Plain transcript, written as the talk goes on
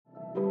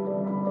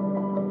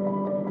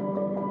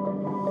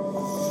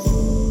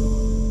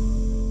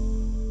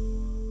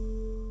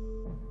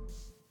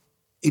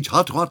It's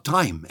hot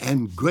time,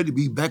 and great to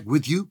be back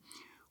with you.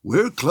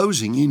 We're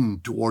closing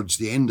in towards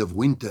the end of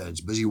winter.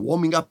 It's busy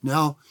warming up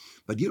now,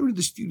 but here in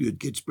the studio it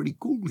gets pretty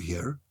cool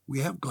here.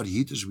 We have got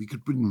heaters, we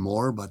could put in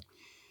more, but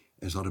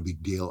it's not a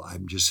big deal.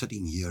 I'm just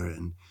sitting here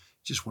and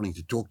just wanting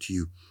to talk to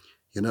you.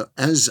 You know,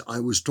 as I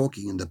was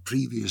talking in the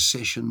previous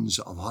sessions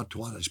of Hot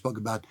to Hot, I spoke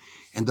about,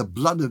 and the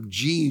blood of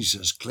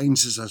Jesus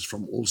cleanses us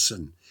from all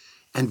sin.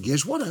 And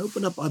guess what? I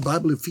opened up my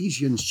Bible,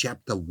 Ephesians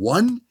chapter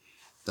 1,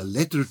 the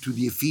letter to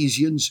the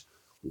Ephesians,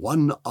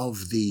 one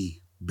of the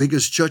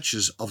biggest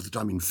churches of the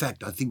time. In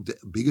fact, I think the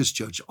biggest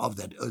church of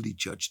that early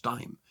church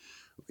time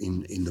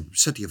in the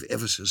city of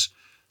Ephesus.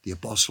 The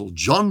Apostle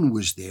John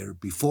was there.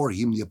 Before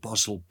him, the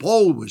Apostle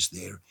Paul was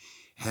there.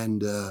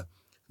 And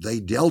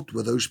they dealt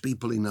with those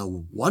people in a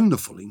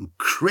wonderful,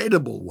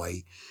 incredible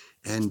way.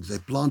 And they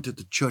planted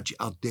the church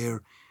out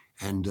there.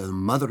 And the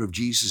mother of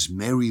Jesus,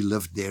 Mary,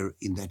 lived there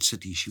in that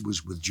city. She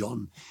was with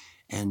John.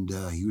 And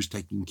he was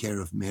taking care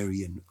of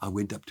Mary. And I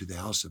went up to the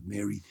house of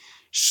Mary,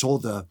 saw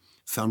the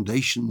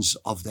foundations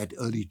of that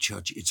early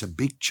church. It's a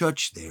big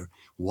church there,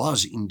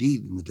 was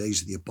indeed in the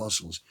days of the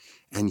apostles.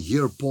 And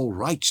here Paul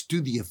writes to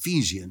the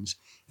Ephesians,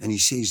 and he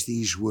says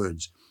these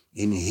words,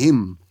 "In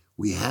him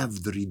we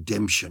have the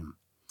redemption,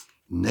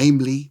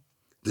 namely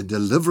the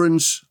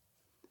deliverance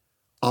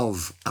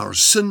of our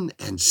sin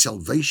and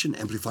salvation,"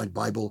 Amplified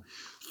Bible,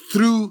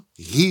 "through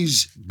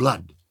his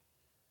blood."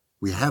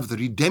 We have the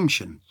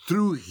redemption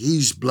through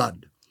his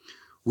blood,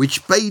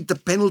 which paid the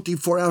penalty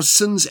for our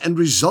sins and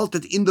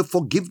resulted in the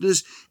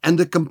forgiveness and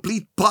the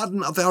complete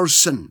pardon of our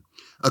sin,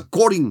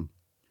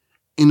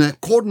 in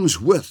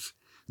accordance with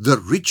the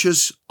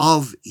riches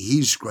of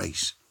his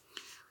grace.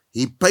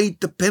 He paid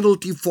the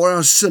penalty for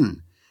our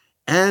sin,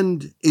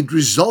 and it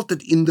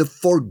resulted in the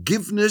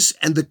forgiveness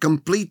and the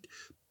complete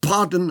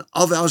pardon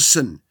of our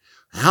sin.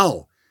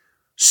 How?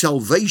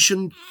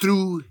 Salvation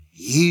through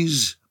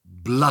his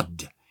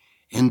blood.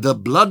 And the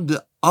blood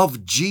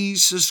of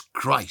Jesus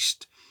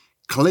Christ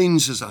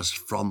cleanses us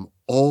from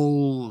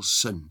all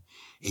sin.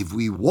 If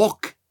we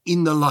walk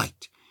in the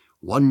light,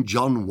 1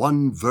 John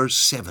 1 verse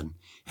 7,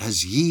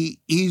 as he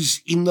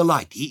is in the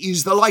light, he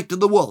is the light of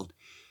the world,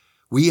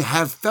 we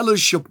have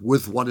fellowship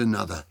with one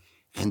another,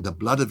 and the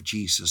blood of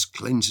Jesus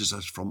cleanses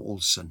us from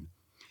all sin.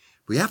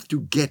 We have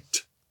to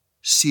get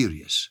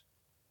serious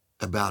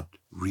about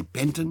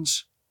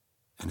repentance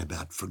and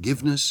about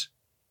forgiveness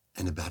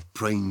and about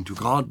praying to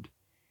God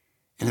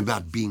and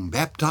about being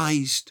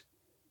baptized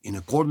in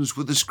accordance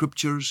with the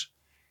scriptures,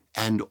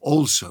 and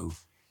also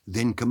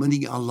then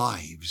committing our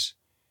lives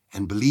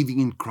and believing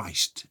in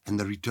Christ and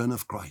the return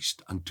of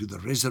Christ unto the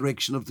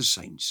resurrection of the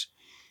saints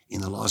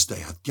in the last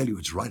day. I tell you,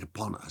 it's right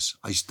upon us.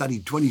 I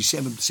studied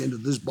 27%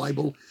 of this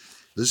Bible.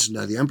 This is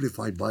now the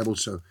Amplified Bible,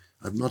 so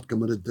I've not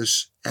committed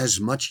this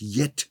as much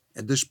yet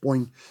at this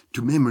point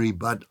to memory,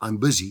 but I'm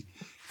busy.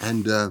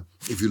 And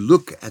if you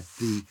look at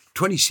the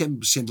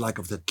 27% like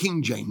of the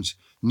King James,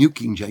 New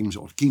King James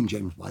or King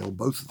James Bible,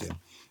 both of them,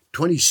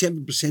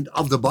 27%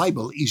 of the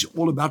Bible is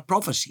all about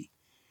prophecy.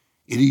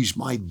 It is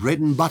my bread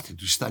and butter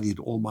to study it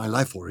all my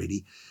life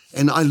already.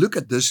 And I look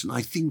at this and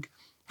I think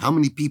how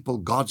many people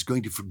God's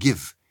going to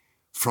forgive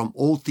from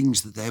all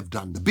things that they have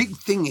done. The big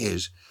thing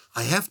is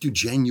I have to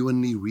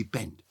genuinely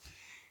repent.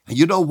 And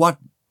you know what?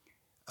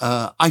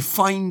 I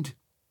find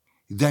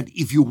that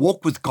if you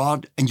walk with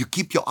God and you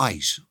keep your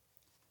eyes,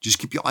 just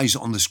keep your eyes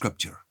on the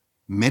scripture.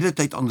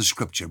 Meditate on the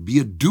scripture. Be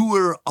a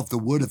doer of the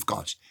word of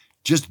God.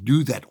 Just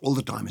do that all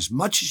the time. As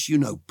much as you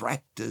know,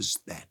 practice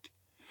that.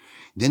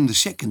 Then the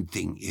second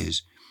thing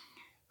is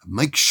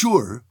make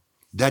sure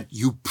that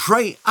you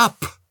pray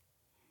up.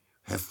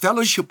 Have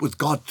fellowship with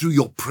God through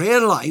your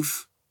prayer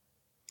life.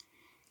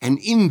 And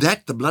in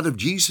that, the blood of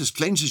Jesus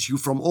cleanses you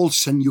from all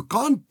sin. You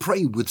can't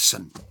pray with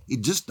sin.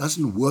 It just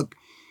doesn't work.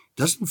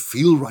 It doesn't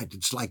feel right.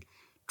 It's like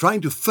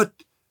trying to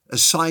fit a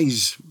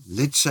size,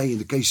 let's say in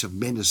the case of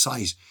men, a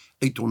size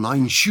 8 or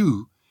 9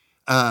 shoe,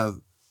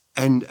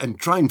 and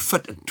try and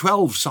fit a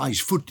 12 size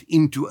foot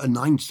into a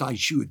 9 size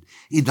shoe.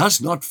 It does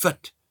not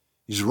fit.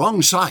 It's the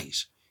wrong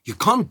size. You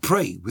can't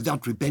pray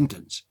without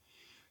repentance.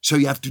 So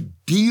you have to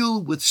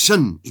deal with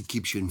sin. It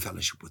keeps you in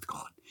fellowship with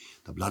God.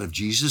 The blood of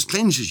Jesus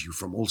cleanses you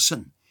from all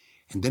sin.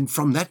 And then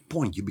from that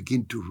point, you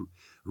begin to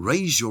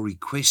raise your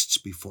requests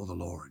before the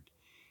Lord.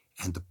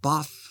 And the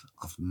path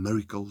of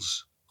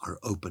miracles are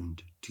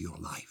opened to your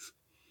life.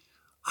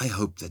 I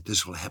hope that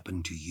this will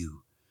happen to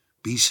you.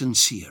 Be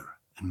sincere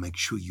and make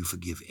sure you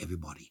forgive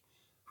everybody.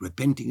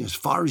 Repenting as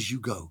far as you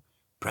go,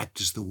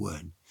 practice the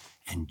word.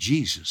 And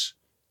Jesus,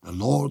 the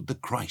Lord, the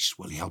Christ,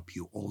 will help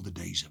you all the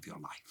days of your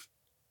life.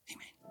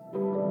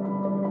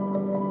 Amen.